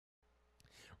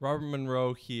Robert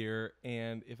Monroe here,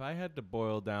 and if I had to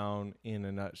boil down in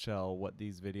a nutshell what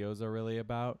these videos are really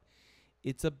about,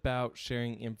 it's about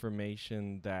sharing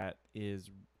information that is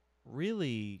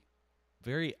really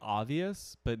very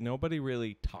obvious, but nobody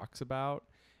really talks about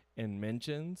and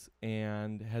mentions,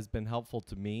 and has been helpful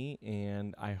to me,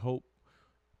 and I hope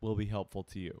will be helpful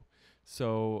to you.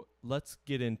 So let's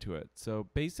get into it. So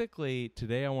basically,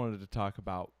 today I wanted to talk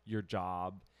about your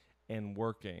job and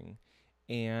working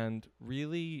and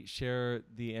really share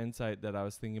the insight that I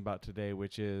was thinking about today,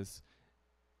 which is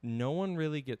no one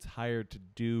really gets hired to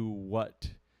do what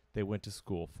they went to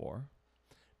school for.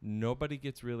 Nobody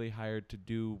gets really hired to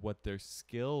do what their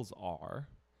skills are.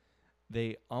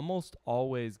 They almost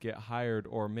always get hired,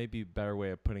 or maybe a better way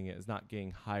of putting it is not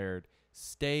getting hired,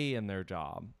 stay in their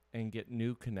job and get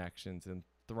new connections and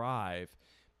thrive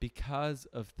because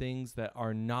of things that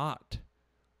are not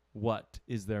what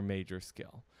is their major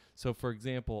skill. So, for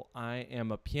example, I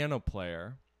am a piano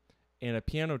player and a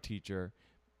piano teacher,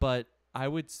 but I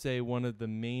would say one of the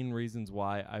main reasons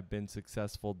why I've been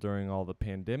successful during all the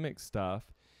pandemic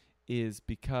stuff is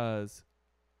because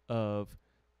of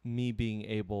me being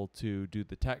able to do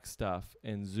the tech stuff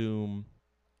and Zoom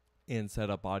and set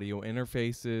up audio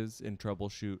interfaces and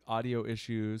troubleshoot audio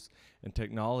issues and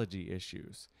technology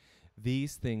issues.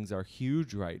 These things are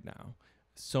huge right now.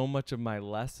 So much of my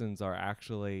lessons are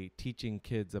actually teaching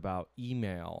kids about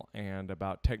email and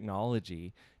about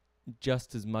technology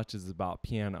just as much as about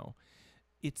piano.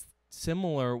 It's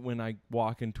similar when I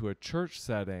walk into a church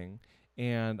setting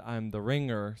and I'm the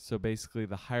ringer, so basically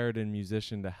the hired-in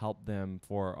musician to help them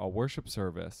for a worship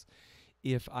service.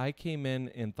 If I came in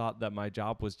and thought that my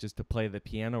job was just to play the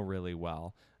piano really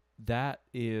well, that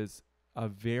is a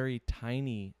very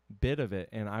tiny bit of it,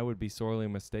 and I would be sorely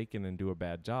mistaken and do a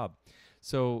bad job.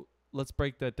 So let's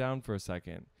break that down for a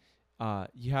second.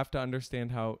 You have to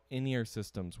understand how in-ear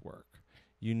systems work.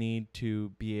 You need to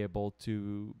be able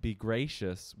to be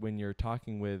gracious when you're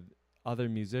talking with other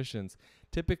musicians.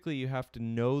 Typically, you have to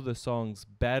know the songs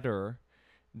better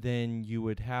than you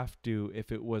would have to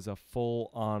if it was a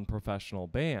full-on professional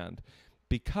band,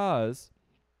 because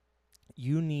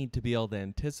you need to be able to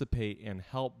anticipate and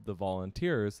help the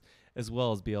volunteers as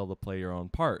well as be able to play your own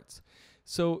parts.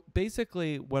 So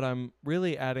basically what I'm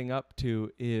really adding up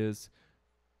to is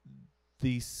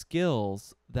the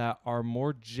skills that are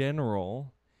more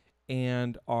general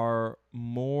and are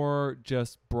more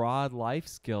just broad life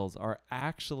skills are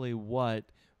actually what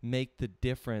make the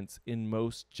difference in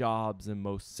most jobs and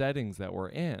most settings that we're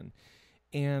in.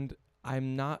 And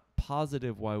I'm not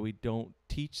positive why we don't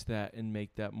teach that and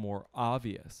make that more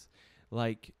obvious.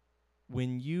 Like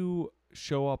when you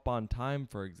show up on time,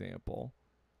 for example,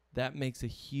 that makes a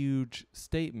huge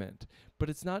statement. But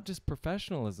it's not just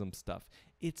professionalism stuff.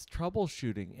 It's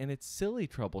troubleshooting, and it's silly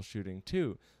troubleshooting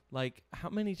too. Like, how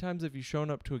many times have you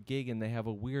shown up to a gig and they have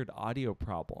a weird audio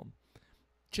problem?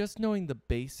 Just knowing the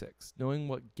basics, knowing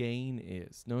what gain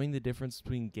is, knowing the difference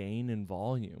between gain and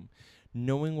volume,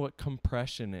 knowing what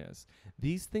compression is.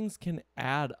 These things can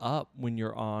add up when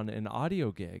you're on an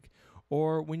audio gig,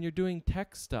 or when you're doing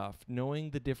tech stuff,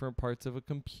 knowing the different parts of a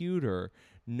computer,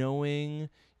 knowing,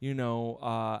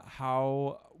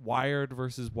 how wired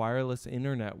versus wireless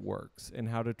internet works and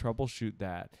how to troubleshoot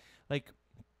that. Like,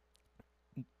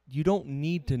 you don't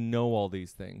need to know all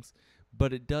these things,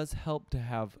 but it does help to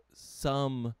have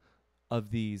some of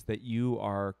these that you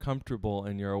are comfortable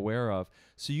and you're aware of,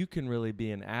 so you can really be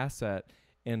an asset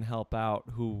and help out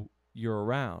who you're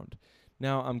around.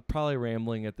 Now, I'm probably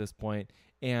rambling at this point,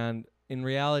 and in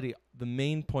reality, the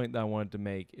main point that I wanted to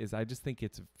make is I just think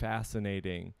it's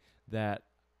fascinating that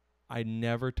I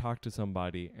never talk to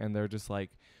somebody and they're just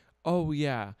like, oh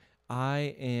yeah,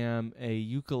 I am a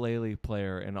ukulele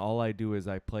player and all I do is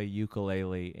I play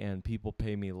ukulele and people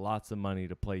pay me lots of money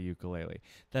to play ukulele.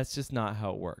 That's just not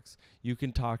how it works. You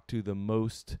can talk to the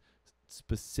most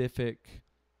specific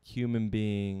human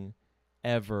being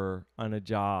ever on a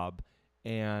job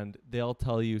and they'll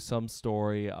tell you some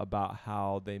story about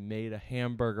how they made a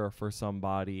hamburger for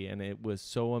somebody and it was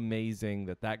so amazing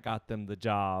that that got them the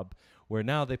job, where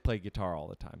now they play guitar all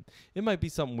the time. It might be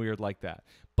something weird like that,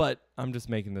 but I'm just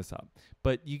making this up.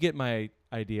 But you get my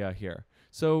idea here.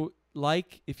 So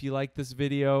if you like this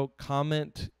video,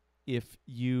 comment if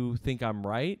you think I'm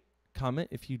right. Comment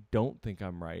if you don't think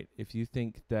I'm right. If you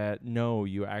think that, no,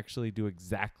 you actually do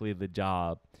exactly the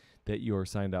job that you're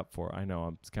signed up for. I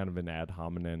know it's kind of an ad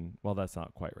hominem. Well, that's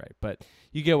not quite right, but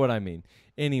you get what I mean.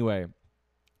 Anyway,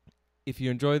 if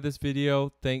you enjoyed this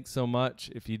video, thanks so much.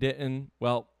 If you didn't,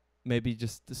 well, maybe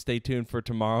just stay tuned for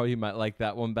tomorrow. You might like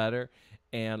that one better,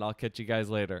 and I'll catch you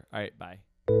guys later. All right, bye.